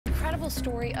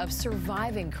story of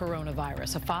surviving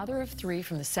coronavirus. A father of 3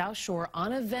 from the South Shore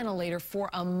on a ventilator for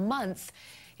a month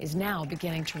is now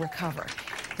beginning to recover.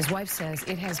 His wife says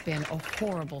it has been a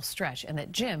horrible stretch and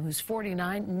that Jim, who's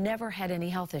 49, never had any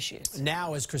health issues.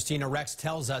 Now, as Kristina Rex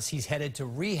tells us, he's headed to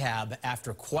rehab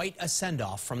after quite a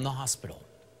send-off from the hospital.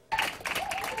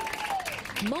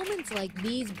 Moments like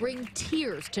these bring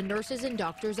tears to nurses and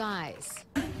doctors' eyes.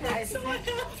 I'm so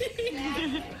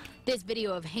happy. This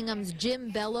video of Hingham's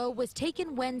Jim Bello was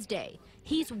taken Wednesday.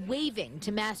 He's waving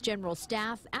to Mass General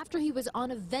staff after he was on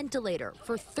a ventilator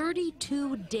for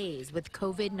 32 days with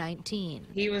COVID-19.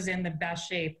 He was in the best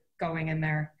shape going in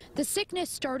there. The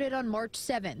sickness started on March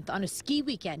 7th on a ski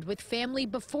weekend with family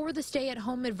before the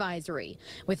stay-at-home advisory.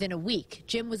 Within a week,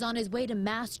 Jim was on his way to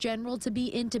Mass General to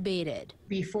be intubated.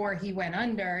 Before he went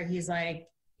under, he's like,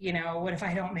 you know, what if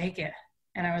I don't make it?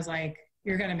 And I was like,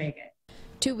 you're going to make it.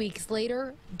 2 weeks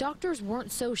later, doctors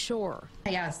weren't so sure.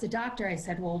 I asked the doctor, I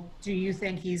said, well, do you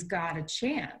think he's got a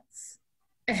chance?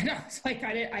 And I was like,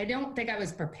 I don't think I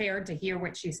was prepared to hear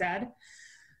what she said.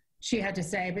 She had to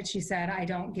say, but she said, I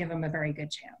don't give him a very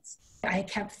good chance. I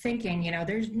kept thinking, you know,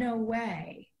 there's no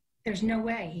way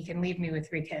he can leave me with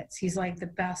 3 kids. He's like the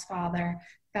best father,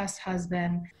 best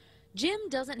husband. Jim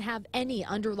doesn't have any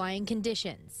underlying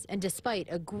conditions, and despite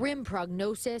a grim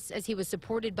prognosis as he was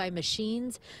supported by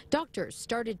machines, doctors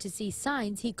started to see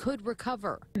signs he could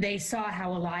recover. They saw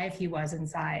how alive he was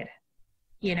inside.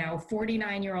 You know,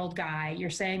 49-year-old guy, you're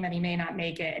saying that he may not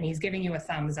make it, and he's giving you a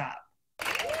thumbs up.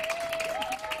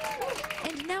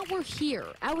 And now we're here,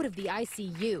 out of the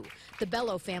ICU. The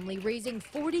Bello family raising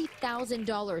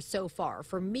 $40,000 so far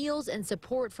for meals and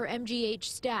support for MGH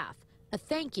staff. A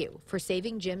thank you for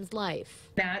saving Jim's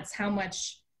life. That's how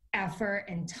much effort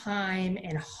and time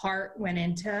and heart went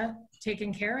into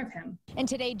taking care of him. And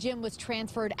today, Jim was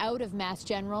transferred out of Mass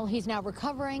General. He's now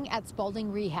recovering at Spalding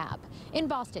Rehab. In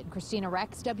Boston, Kristina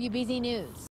Rex, WBZ News.